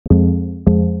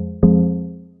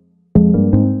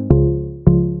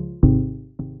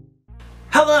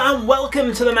and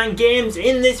welcome to TheMan Games.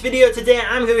 In this video today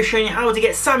I'm going to be showing you how to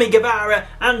get Sammy Guevara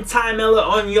and Tay Melo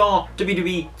on your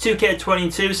WWE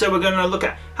 2K22. So we're going to look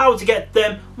at how to get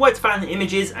them, where to find the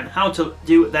images and how to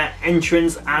do their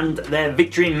entrance and their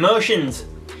victory motions.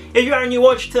 If you are a new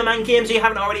watcher to TheMan Games and you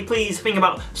haven't already, please think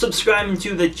about subscribing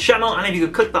to the channel, and if you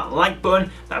could click that like button,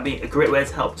 that'd be a great way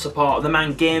to help support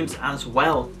TheMan Games as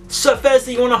well. So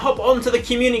firstly, you want to hop onto the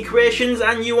community creations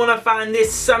and you want to find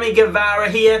this Sammy Guevara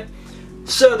here.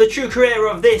 So the true creator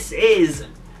of this is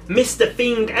Mr.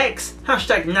 Fiend X,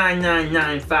 hashtag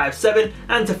 99957,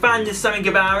 and to find this Sammy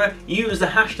Guevara, use the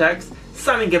hashtags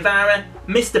Sammy Guevara,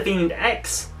 Mr. Fiend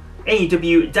X,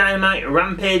 AEW Dynamite,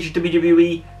 Rampage,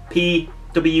 WWE,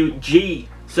 PWG.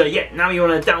 So yeah, now you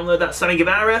want to download that Sammy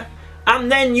Guevara,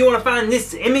 and then you want to find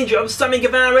this image of Sammy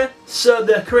Guevara. So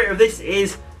the creator of this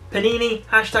is Panini,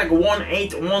 hashtag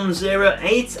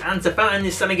 18108, and to find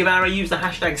this Sammy Guevara, use the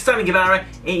hashtag Sammy Guevara,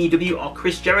 AEW or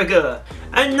Chris Jericho.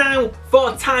 And now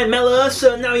for Tay Melo.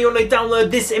 So now you want to download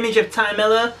this image of Tay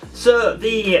Melo. So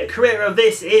the creator of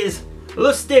this is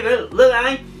Lustig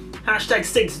Lili, hashtag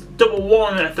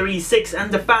 61136, and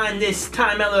to find this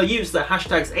Tay Melo, use the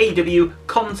hashtags AEW,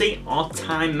 Conti or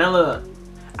Tay Melo.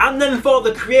 And then for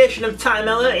the creation of Tay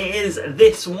Melo, it is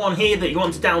this one here that you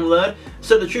want to download.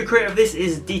 So the true creator of this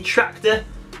is Detractor,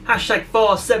 hashtag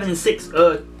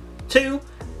 47602,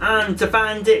 and to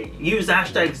find it, use the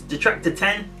hashtags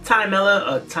Detractor10, Tay Melo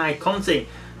or Tay Conti.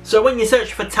 So when you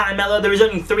search for Tay Melo, there is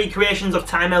only 3 creations of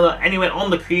Tay Melo anyway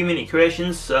on the community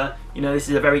creations, so you know this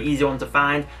is a very easy one to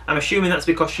find. I'm assuming that's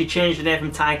because she changed the name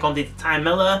from Tay Conti to Tay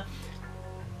Melo,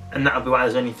 and that'll be why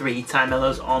there's only 3 Tay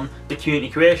Melos on the community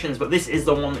creations, but this is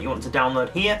the one that you want to download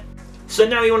here. So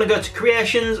now you want to go to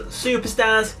creations,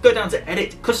 superstars, go down to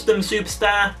edit, custom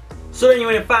superstar. So then you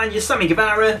want to find your Sammy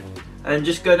Guevara and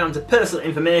just go down to personal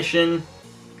information,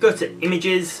 go to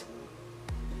images,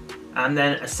 and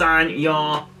then assign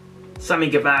your Sammy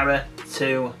Guevara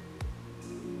to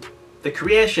the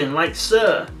creation like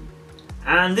so.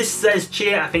 And this says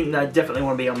cheer, I think they definitely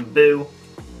want to be on boo.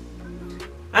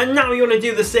 And now you want to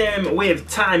do the same with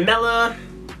Tay Melo.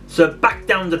 So back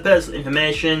down to personal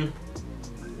information,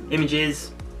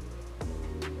 images,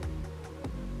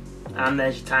 and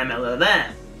there's your Tay Melo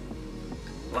there,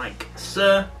 like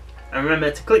so. And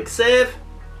remember to click save.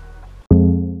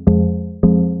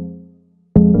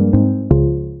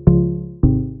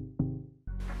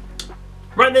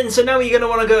 Right then, so now you're going to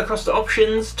want to go across to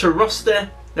options, to roster,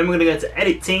 then we're going to go to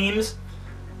edit teams.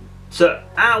 So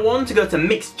R1 to go to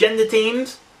mixed gender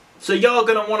teams. So you're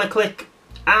going to want to click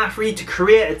R3 to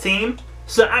create a team.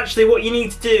 So actually what you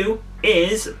need to do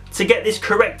is, to get this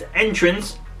correct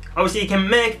entrance, obviously you can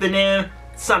make the name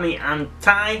Sammy and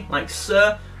Tay, like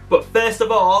so. But first of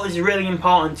all, this is really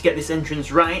important to get this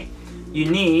entrance right. You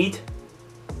need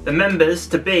the members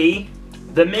to be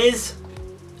The Miz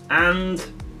and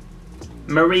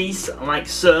Maurice, like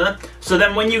so. So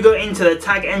then when you go into the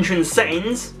tag entrance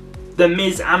settings, The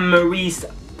Miz and Maurice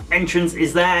entrance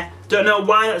is there. Don't know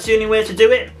why that's the only way to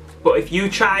do it, but if you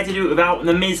try to do it without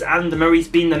The Miz and Maurice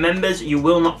being the members, you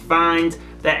will not find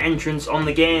their entrance on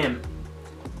the game.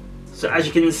 So as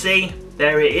you can see,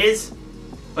 there it is,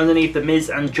 underneath The Miz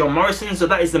and John Morrison. So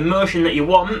that is the motion that you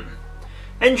want.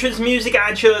 Entrance music,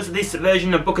 I chose this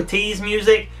version of Booker T's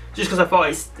music, just because I thought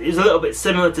it was a little bit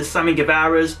similar to Sammy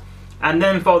Guevara's. And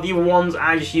then for the other ones,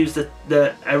 I just used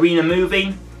the arena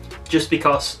movie, just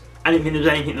because I didn't think there was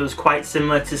anything that was quite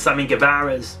similar to Sammy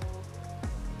Guevara's.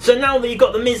 So now that you've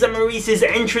got The Miz and Maurice's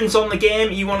entrance on the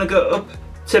game, you want to go up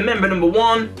to member number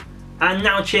 1, and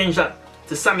now change that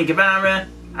to Sammy Guevara,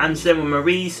 and same with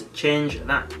Maurice, change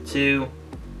that to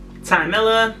Tay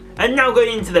Melo. And now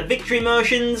going into the victory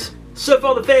motions. So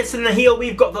for the face and the heel,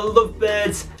 we've got the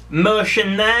Lovebirds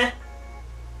motion there.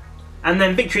 And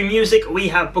then victory music, we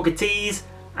have Booker T's,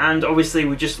 and obviously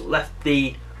we just left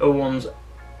the O1's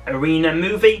arena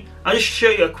movie. I'll just show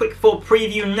you a quick full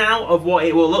preview now of what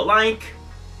it will look like.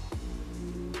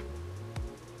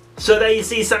 So there you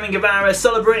see Sammy Guevara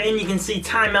celebrating, you can see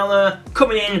Tay Melo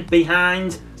coming in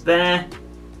behind there.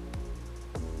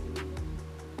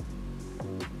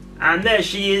 And there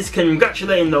she is,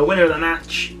 congratulating the winner of the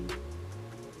match.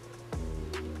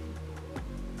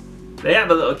 They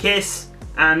have a little kiss,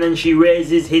 and then she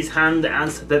raises his hand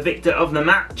as the victor of the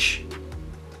match.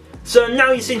 So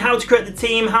now you've seen how to create the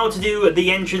team, how to do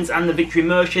the entrance and the victory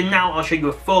motion. Now I'll show you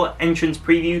a full entrance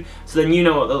preview, so then you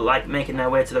know what they look like making their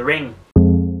way to the ring.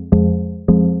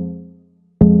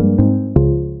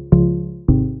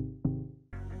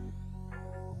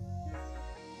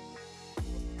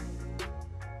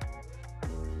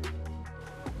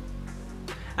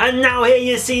 And now here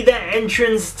you see their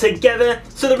entrance together.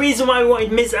 So the reason why we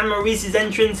wanted Miz and Maurice's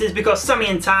entrance is because Sammy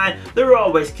and Ty, they're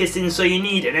always kissing, so you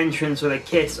need an entrance with a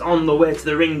kiss on the way to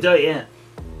the ring, don't you?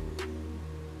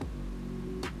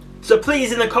 So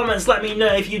please in the comments let me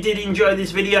know if you did enjoy this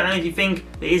video and if you think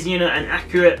it is, you know, an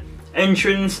accurate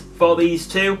entrance for these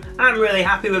two. I'm really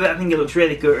happy with it. I think it looks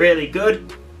really good, really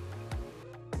good.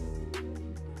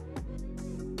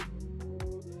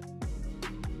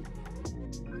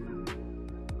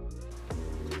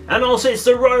 And also it's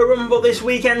the Royal Rumble this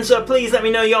weekend, so please let me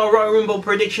know your Royal Rumble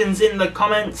predictions in the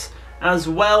comments as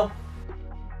well.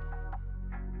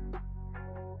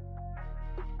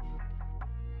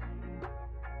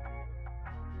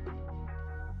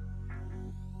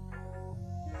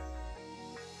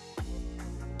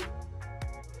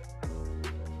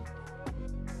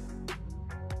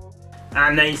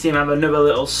 And there you see him have another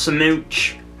little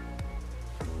smooch.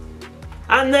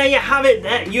 And there you have it.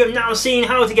 There you have now seen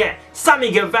how to get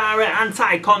Sammy Guevara and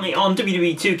Tay Conti on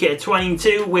WWE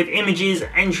 2K22 with images,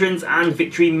 entrance and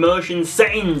victory motion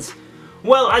settings.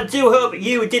 Well, I do hope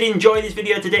you did enjoy this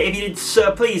video today. If you did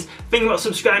so, please think about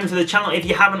subscribing to the channel if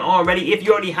you haven't already. If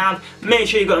you already have, make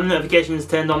sure you've got the notifications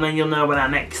turned on, then you'll know when our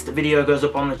next video goes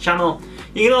up on the channel.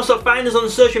 You can also find us on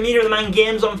social media at TheMan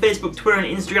Games on Facebook, Twitter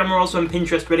and Instagram. We're also on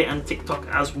Pinterest, Reddit and TikTok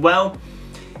as well.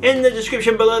 In the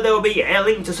description below there will be a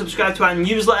link to subscribe to our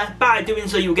newsletter. By doing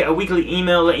so you'll get a weekly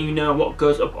email letting you know what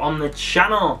goes up on the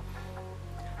channel.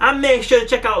 And make sure to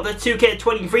check out the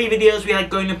 2K23 videos we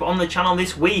had going up on the channel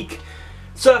this week.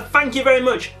 So thank you very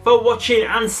much for watching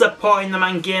and supporting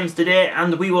TheMan Games today,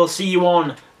 and we will see you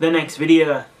on the next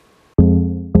video.